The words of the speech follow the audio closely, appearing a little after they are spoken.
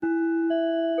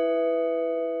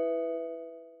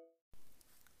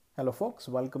Hello, folks.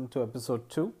 Welcome to episode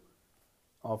 2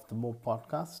 of the Mo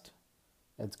podcast.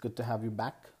 It's good to have you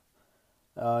back.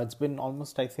 It's been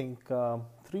almost, I think,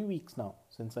 3 weeks now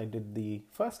since I did the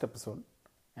first episode,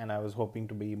 and I was hoping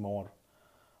to be more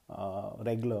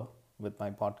regular with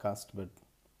my podcast, but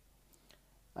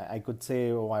I could say,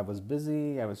 oh, I was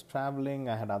busy, I was traveling,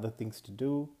 I had other things to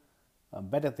do,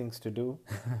 better things to do,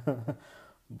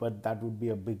 but that would be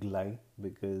a big lie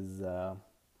because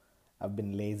I've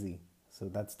been lazy. So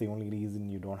that's the only reason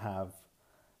you don't have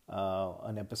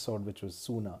an episode which was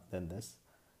sooner than this.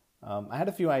 I had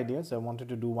a few ideas. I wanted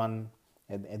to do one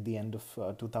at the end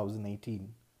of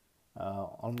 2018,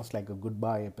 almost like a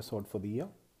goodbye episode for the year.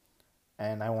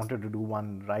 And I wanted to do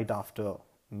one right after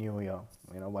New Year,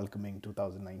 welcoming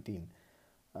 2019.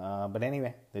 But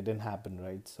anyway, they didn't happen,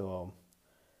 right? So,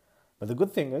 but the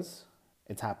good thing is,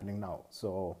 it's happening now.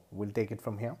 So we'll take it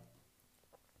from here.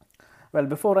 Well,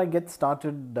 before I get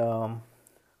started,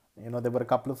 there were a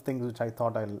couple of things which I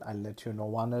thought I'll let you know.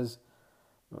 One is,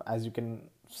 as you can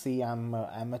see, I'm an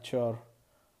amateur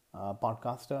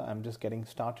podcaster. I'm just getting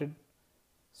started.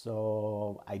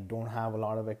 So I don't have a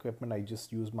lot of equipment. I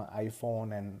just use my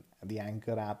iPhone and the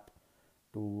Anchor app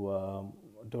to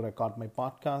record my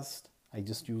podcast. I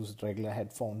just used regular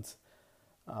headphones.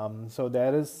 So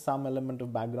there is some element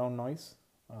of background noise,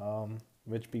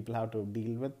 which people have to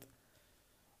deal with.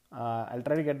 I'll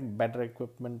try to get better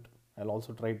equipment. I'll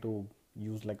also try to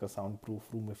use like a soundproof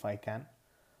room if I can.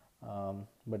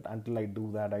 But until I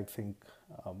do that, I think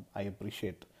I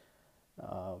appreciate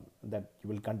that you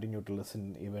will continue to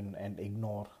listen even and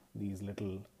ignore these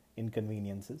little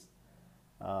inconveniences.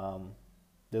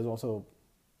 There's also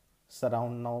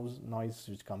surround noise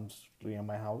which comes near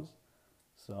my house.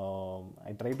 So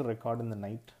I try to record in the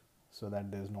night so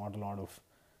that there's not a lot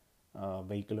of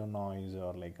vehicular noise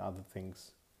or like other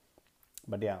things.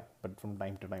 But from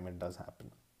time to time it does happen.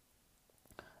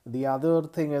 The other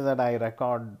thing is that I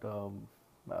record,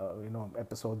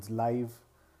 episodes live.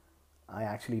 I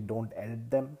actually don't edit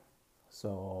them,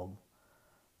 so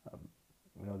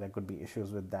there could be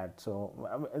issues with that.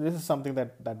 So this is something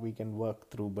that we can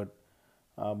work through.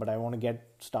 But I want to get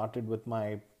started with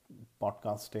my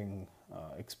podcasting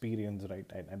experience. Right,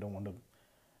 I don't want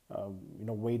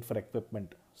to wait for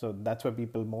equipment. So that's where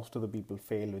most of the people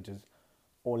fail, which is,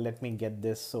 oh, let me get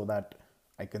this so that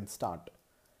I can start.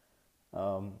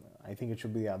 I think it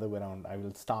should be the other way around. I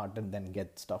will start and then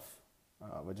get stuff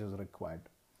which is required.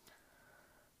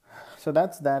 So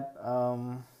that's that.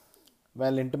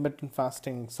 Well, intermittent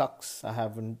fasting sucks. I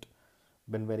haven't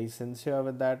been very sincere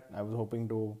with that. I was hoping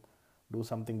to do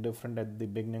something different at the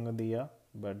beginning of the year,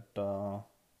 but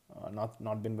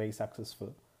not been very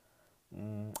successful.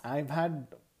 I've had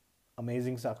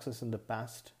amazing success in the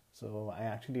past. So I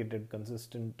actually did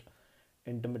consistent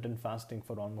intermittent fasting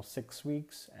for almost 6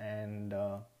 weeks, and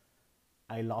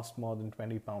I lost more than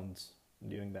 20 pounds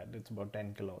during that. It's about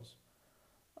 10 kilos.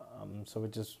 So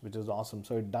which is awesome.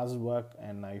 So it does work,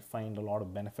 and I find a lot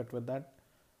of benefit with that.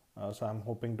 So I'm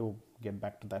hoping to get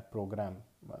back to that program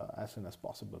as soon as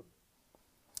possible.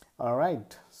 All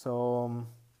right. So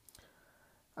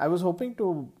I was hoping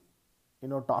to,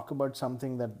 talk about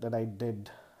something that I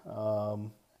did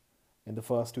in the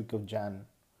first week of Jan.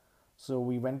 So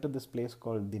we went to this place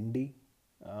called Dindi,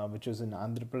 which is in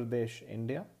Andhra Pradesh,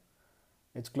 India.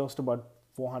 It's close to about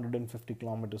 450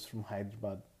 kilometers from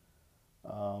Hyderabad.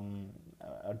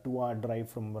 A 2-hour drive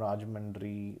from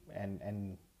Rajahmundry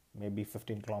and maybe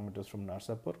 15 kilometers from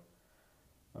Narsapur.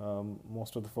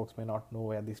 Most of the folks may not know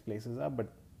where these places are, but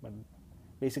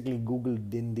basically Google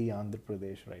Dindi, Andhra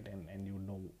Pradesh, right, and you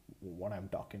know what I'm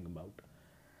talking about.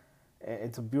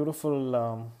 It's a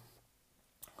beautiful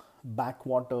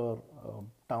backwater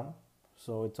town.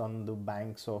 So it's on the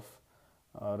banks of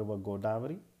river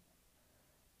Godavari,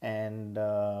 and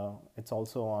it's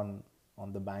also on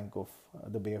the bank of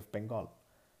the Bay of Bengal.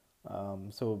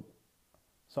 So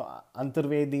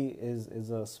Antarvedi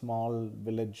is a small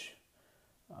village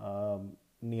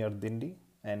near Dindi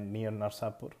and near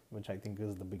Narsapur, which I think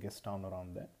is the biggest town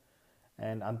around there.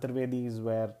 And Antarvedi is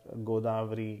where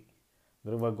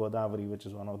River Godavari, which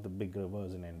is one of the big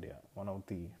rivers in India, one of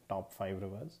the top 5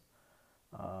 rivers.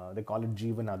 They call it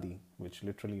Jeevanadi, which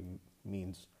literally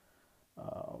means,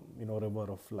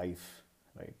 river of life,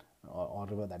 right? Or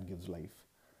river that gives life.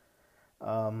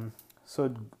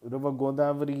 So River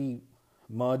Godavari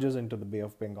merges into the Bay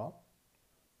of Bengal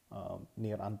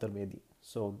near Antarvedi.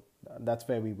 So that's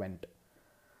where we went.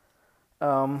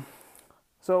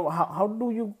 So how do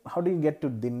you get to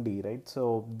Dindi, right?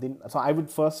 So I would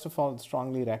first of all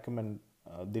strongly recommend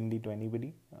Dindi to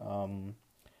anybody.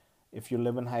 if you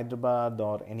live in Hyderabad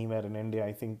or anywhere in India,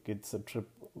 I think it's a trip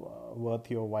worth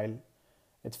your while.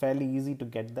 It's fairly easy to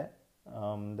get there.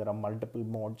 There are multiple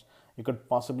modes. You could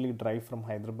possibly drive from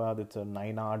Hyderabad. It's a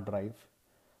 9-hour drive.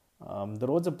 The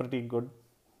roads are pretty good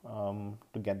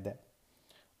to get there.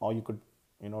 Or you could,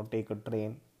 take a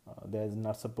train. There's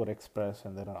Narsapur Express,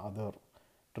 and there are other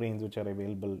trains which are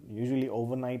available, usually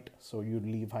overnight. So you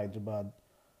leave Hyderabad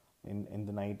in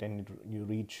the night, and you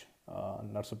reach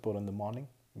Narsapur in the morning,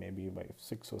 maybe by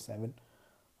 6 or 7,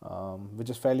 which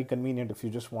is fairly convenient if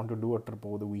you just want to do a trip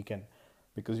over the weekend,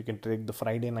 because you can take the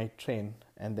Friday night train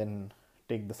and then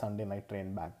take the Sunday night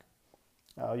train back.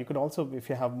 You could also, if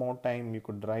you have more time, you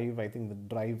could drive. I think the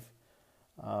drive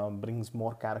brings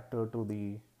more character to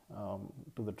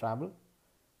the travel,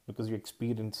 because you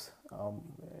experience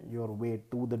your way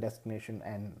to the destination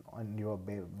and on your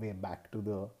way back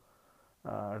to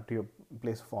your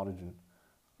place of origin.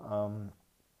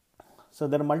 So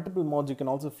there are multiple modes. You can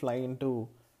also fly into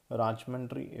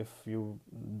Rajahmundry if you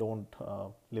don't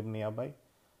live nearby,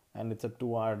 and it's a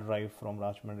 2-hour drive from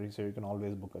Rajahmundry, so you can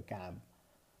always book a cab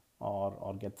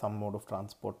or get some mode of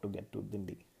transport to get to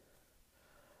Dindi.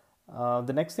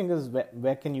 The next thing is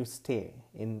where can you stay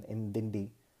in Dindi?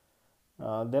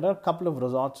 There are a couple of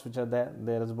resorts which are there.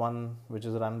 There is one which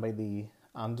is run by the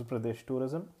Andhra Pradesh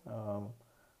Tourism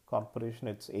Corporation.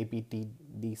 It's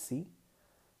APTDC.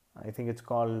 I think it's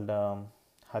called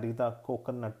Harita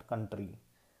Coconut Country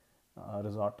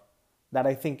Resort. That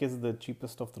I think is the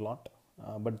cheapest of the lot,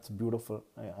 but it's beautiful.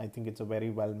 I think it's a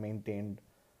very well maintained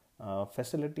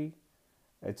facility.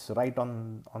 It's right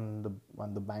on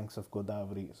the banks of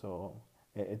Godavari, so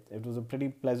it was a pretty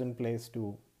pleasant place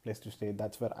to stay.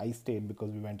 That's where I stayed,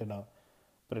 because we went in a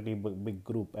pretty big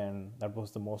group, and that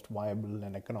was the most viable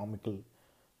and economical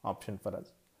option for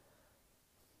us.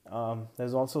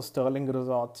 There's also Sterling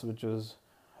Resorts, which is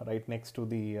right next to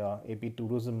the AP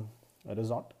Tourism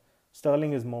Resort.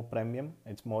 Sterling is more premium.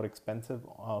 It's more expensive.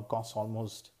 Costs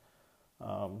almost,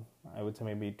 I would say,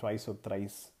 maybe twice or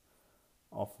thrice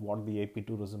of what the AP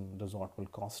Tourism Resort will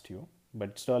cost you.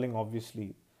 But Sterling,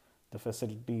 obviously, the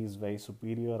facility is very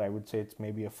superior. I would say it's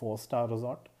maybe a 4-star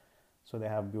resort. So they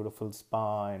have beautiful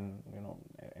spa, and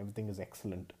everything is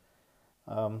excellent.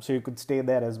 So you could stay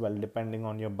there as well, depending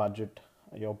on your budget,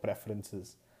 your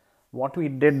preferences. What we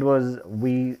did was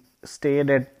we stayed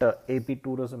at AP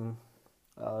Tourism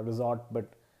Resort,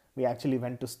 but we actually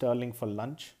went to Sterling for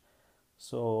lunch.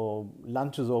 So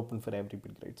lunch is open for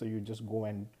everybody, right? So you just go,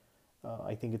 and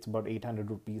I think it's about 800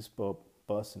 rupees per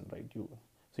person, right?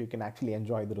 So you can actually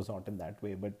enjoy the resort in that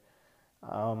way. But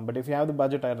if you have the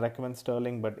budget, I recommend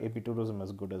Sterling, but AP Tourism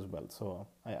is good as well. So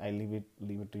I leave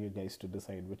it to you guys to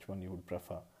decide which one you would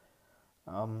prefer.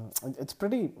 It's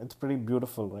pretty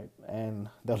beautiful, right? And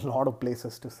there are a lot of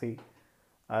places to see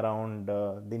around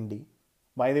Dindi.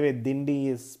 By the way, Dindi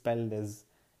is spelled as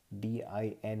Dindi,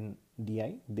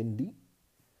 Dindi.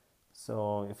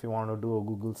 So if you want to do a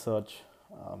Google search,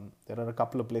 there are a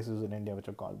couple of places in India which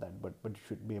are called that, but you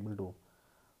should be able to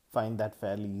find that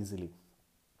fairly easily.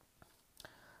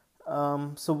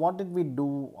 So what did we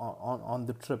do on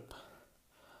the trip?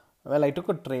 Well, I took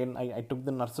a train. I took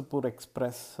the Narsapur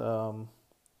Express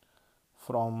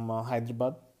from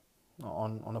Hyderabad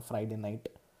on a Friday night.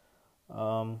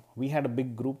 We had a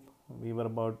big group. We were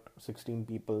about 16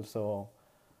 people, so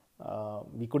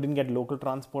we couldn't get local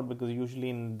transport, because usually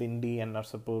in Dindi and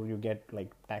Narsapur you get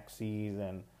like taxis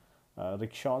and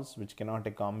rickshaws, which cannot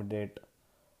accommodate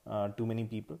too many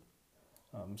people.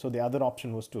 So the other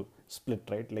option was to split,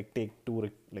 right? Like take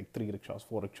 3 rickshaws,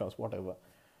 4 rickshaws, whatever,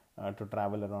 to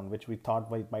travel around, which we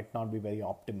thought might not be very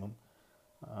optimum.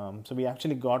 So we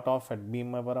actually got off at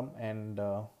Bhimavaram, and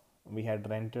we had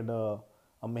rented a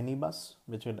minibus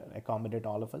which would accommodate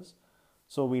all of us.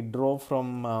 So we drove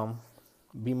from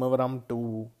Bhimavaram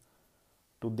to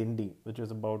Dindi, which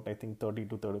is about, I think, 30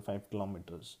 to 35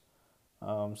 kilometers.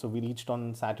 So we reached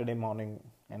on Saturday morning,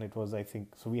 and it was, I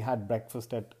think, so we had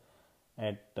breakfast at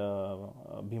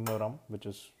Bhimavaram, which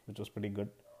was pretty good,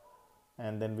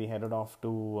 and then we headed off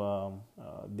to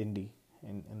Dindi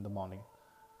in the morning.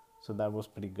 So that was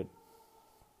pretty good.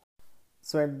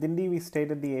 So at Dindi, we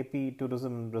stayed at the AP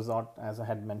Tourism Resort, as I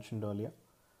had mentioned earlier.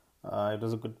 It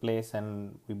was a good place,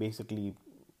 and we basically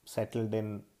settled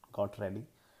in, got ready.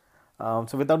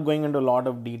 So without going into a lot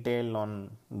of detail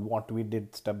on what we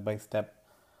did step by step,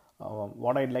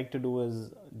 what I'd like to do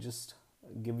is just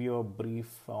give you a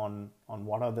brief on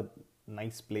what are the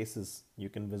nice places you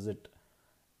can visit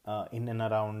in and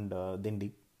around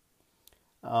Dindi.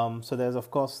 So there's,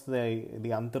 of course, the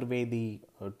Antarvedi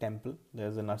temple.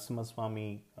 There's a Narasimha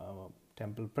Swami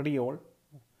temple, pretty old.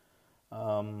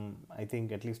 I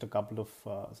think at least a couple of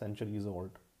centuries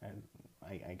old, and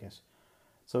I guess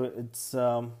so. It's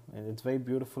very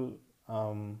beautiful.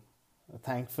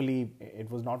 Thankfully, it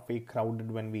was not very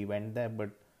crowded when we went there, but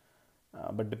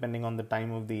depending on the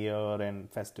time of the year and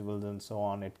festivals and so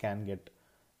on, it can get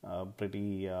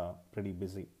pretty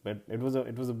busy. But it was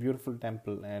a beautiful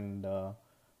temple, and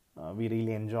we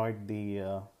really enjoyed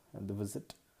the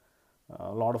visit.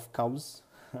 A lot of cows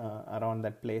around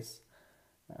that place,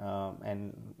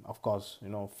 and of course,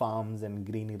 farms and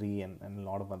greenery and a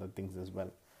lot of other things as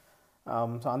well.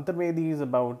 So Antarvedi is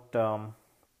about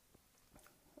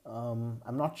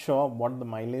I'm not sure what the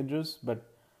mileage is, but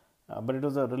it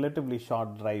was a relatively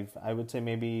short drive. I would say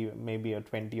maybe a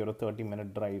 20 or a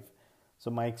 30-minute drive.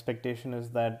 So my expectation is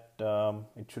that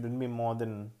it shouldn't be more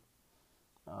than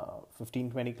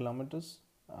 15-20 kilometers.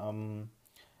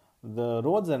 The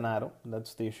roads are narrow,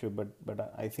 that's the issue,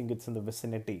 but I think it's in the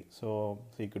vicinity. So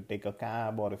you could take a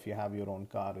cab, or if you have your own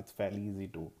car, it's fairly easy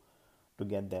to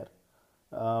get there.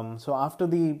 So after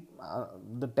the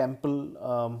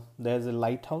temple, there's a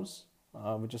lighthouse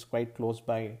which is quite close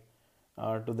by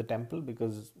to the temple,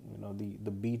 because the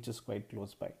beach is quite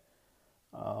close by.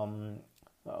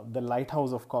 The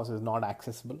lighthouse, of course, is not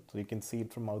accessible, so you can see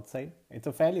it from outside. It's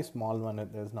a fairly small one.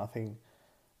 There's nothing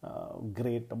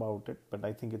great about it, but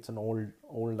I think it's an old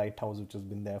lighthouse which has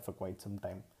been there for quite some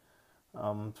time.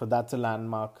 So that's a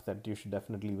landmark that you should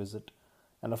definitely visit.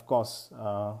 And of course,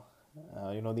 the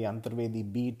Antarvedi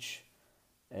beach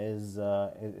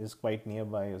is quite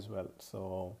nearby as well.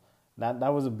 So that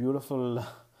was a beautiful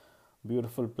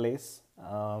beautiful place.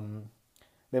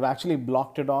 They've actually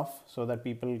blocked it off so that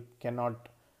people cannot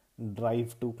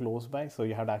drive too close by. So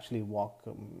you have to actually walk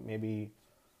maybe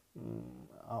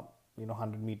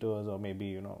 100 meters, or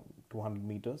maybe 200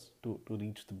 meters to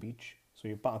reach the beach. So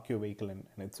you park your vehicle, and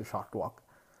it's a short walk.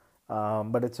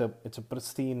 But it's a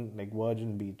pristine, like,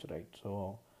 virgin beach, right?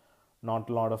 So not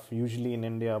a lot of, usually in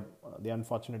India, the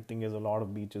unfortunate thing is a lot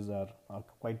of beaches are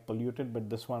quite polluted, but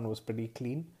this one was pretty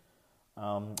clean,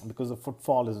 because the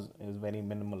footfall is very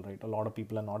minimal, right? A lot of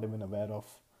people are not even aware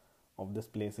of this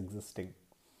place existing.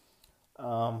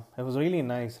 It was really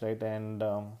nice, right? And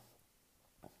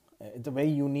it's a very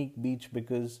unique beach,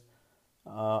 because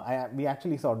we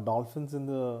actually saw dolphins in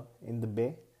the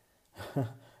bay,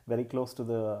 very close to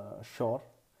the shore,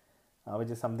 which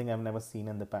is something I've never seen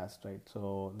in the past, right?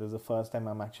 So this is the first time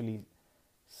I'm actually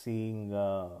seeing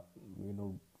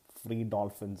free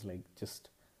dolphins, like, just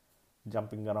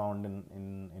jumping around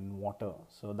in water.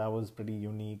 So that was pretty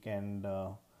unique. And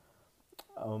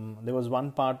there was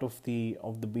one part of the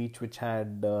beach which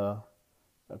had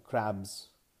crabs,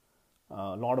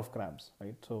 a lot of crabs,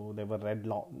 right? So they were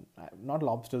not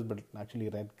lobsters, but actually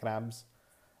red crabs,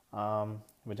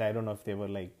 which I don't know if they were,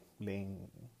 like, laying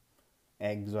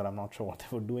eggs, or I'm not sure what they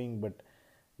were doing, but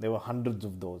there were hundreds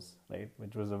of those, right?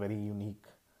 Which was a very unique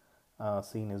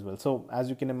scene as well. So as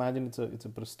you can imagine, it's a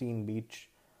pristine beach.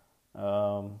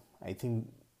 I think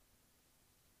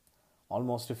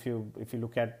almost, if you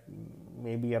look at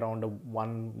maybe around a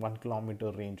 1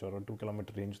 kilometer range or a 2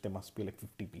 kilometer range, there must be like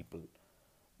 50 people,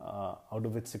 out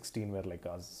of which 16 were like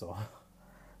us. So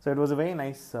it was a very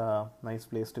nice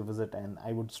place to visit, and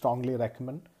I would strongly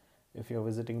recommend, if you're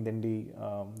visiting Dindi,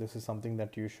 this is something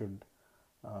that you should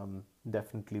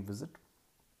definitely visit.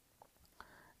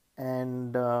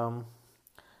 And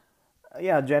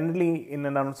generally in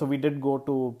and around, so we did go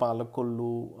to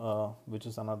Palakollu, which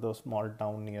is another small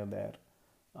town near there.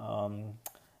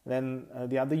 Then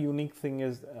the other unique thing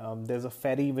is, there's a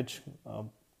ferry which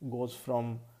goes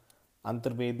from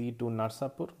Antarvedi to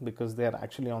Narsapur, because they are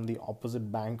actually on the opposite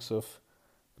banks of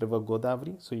River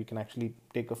Godavari. So you can actually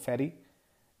take a ferry,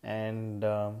 and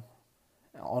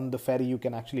on the ferry you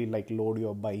can actually, like, load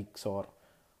your bikes or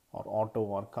auto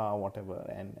or car, whatever,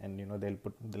 and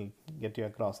they'll get you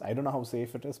across. I don't know how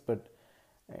safe it is, but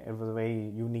it was a very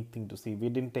unique thing to see. We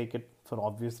didn't take it for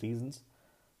obvious reasons,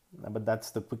 but that's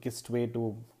the quickest way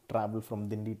to travel from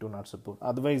Dindi to Narsapur.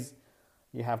 Otherwise,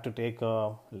 you have to take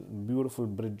a beautiful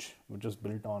bridge which is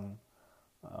built on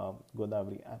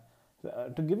Godavari.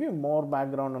 To give you more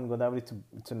background on Godavari,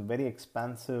 it's a very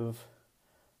expansive,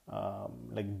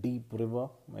 like, deep river.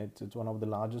 It's one of the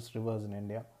largest rivers in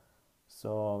India.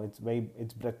 So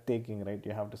it's breathtaking, right?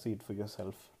 You have to see it for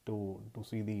yourself to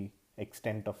see the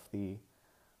extent of the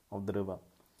river.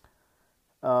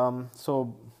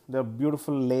 So there are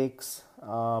beautiful lakes,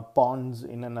 ponds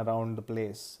in and around the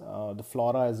place. The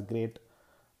flora is great.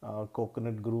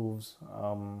 Coconut groves,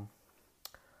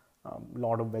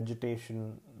 lot of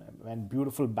vegetation, and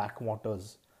beautiful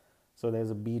backwaters. So there's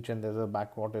a beach and there's a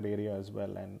backwater area as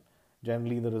well. And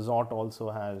generally the resort also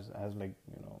has like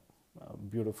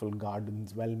beautiful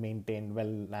gardens, well maintained,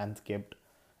 well landscaped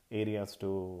areas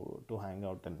to hang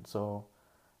out in. So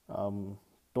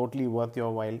totally worth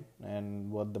your while and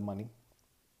worth the money.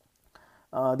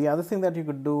 The other thing that you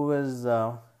could do is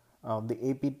the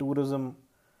AP Tourism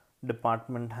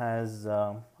Department has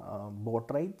boat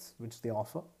rides which they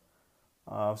offer.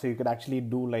 So you could actually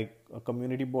do like a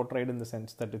community boat ride in the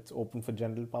sense that it's open for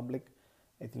general public.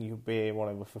 I think you pay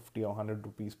whatever 50 or 100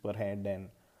 rupees per head,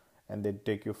 and they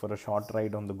take you for a short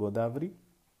ride on the Godavari.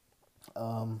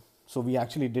 So we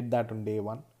actually did that on day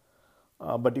one.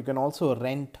 But you can also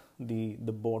rent the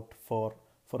boat for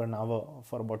an hour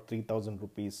for about 3,000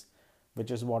 rupees,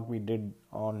 which is what we did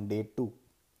on day two.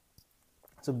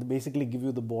 So they basically give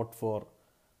you the boat for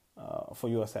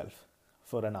yourself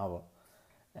for an hour,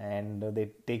 and they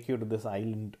take you to this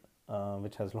island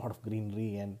which has a lot of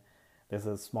greenery, and there's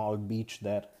a small beach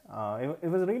there. It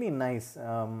was really nice.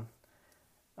 It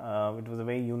was a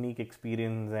very unique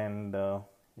experience, and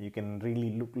you can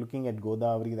really looking at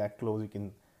Godavari that close.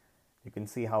 You can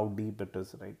see how deep it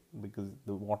is, right? Because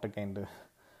the water kind of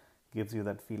gives you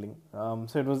that feeling.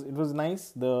 So it was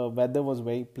nice. The weather was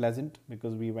very pleasant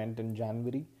because we went in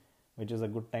January, which is a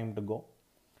good time to go.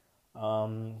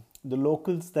 The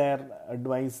locals there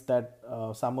advise that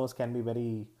summers can be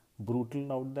very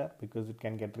brutal out there because it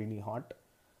can get really hot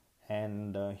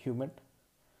and humid.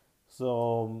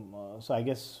 So I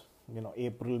guess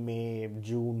April, May,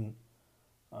 June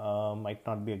might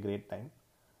not be a great time.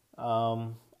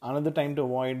 Another time to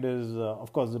avoid is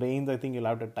of course rains. I think you'll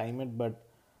have to time it, but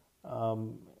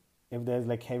if there's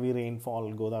like heavy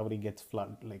rainfall, Godavari gets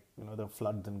flood. Like the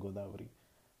floods in Godavari,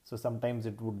 so sometimes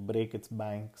it would break its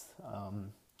banks.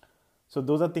 So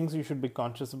those are things you should be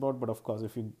conscious about. But of course,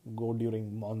 if you go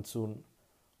during monsoon,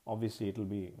 obviously it will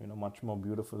be much more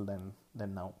beautiful than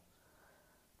now.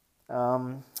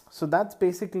 So that's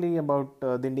basically about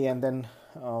Dindi, and then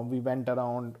we went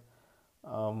around.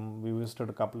 We visited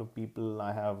a couple of people.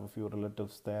 I have a few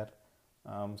relatives there.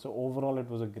 So overall, it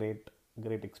was a great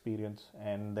experience.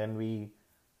 And then we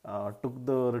took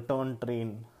the return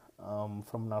train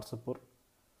from Narsapur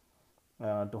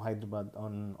to Hyderabad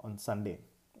on Sunday.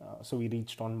 So we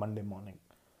reached on Monday morning.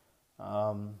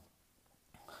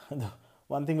 The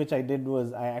one thing which I did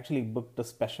was I actually booked a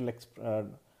special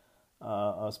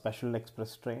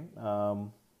express train.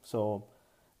 So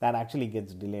that actually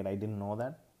gets delayed. I didn't know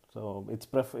that. So it's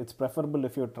preferable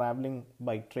if you're traveling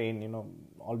by train.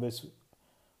 Always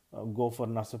go for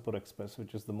Narsapur Express,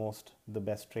 which is the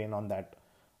best train on that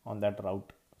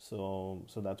route. So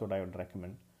that's what I would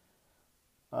recommend.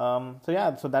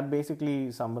 So that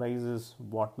basically summarizes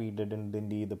what we did in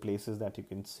Dindi, the places that you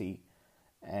can see,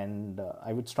 and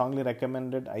I would strongly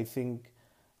recommend it. I think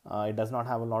it does not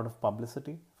have a lot of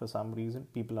publicity for some reason.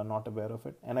 People are not aware of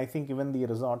it, and I think even the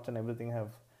resorts and everything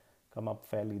have come up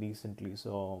fairly recently.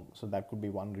 So that could be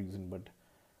one reason. But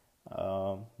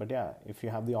yeah, if you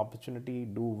have the opportunity,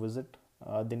 do visit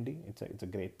Dindi. It's a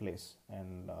great place,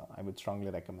 and I would strongly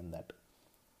recommend that.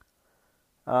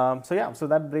 So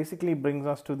that basically brings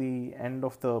us to the end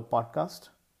of the podcast.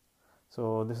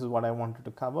 So this is what I wanted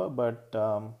to cover, but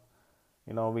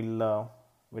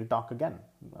we'll talk again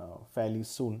fairly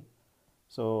soon.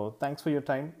 So thanks for your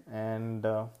time, and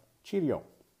cheerio.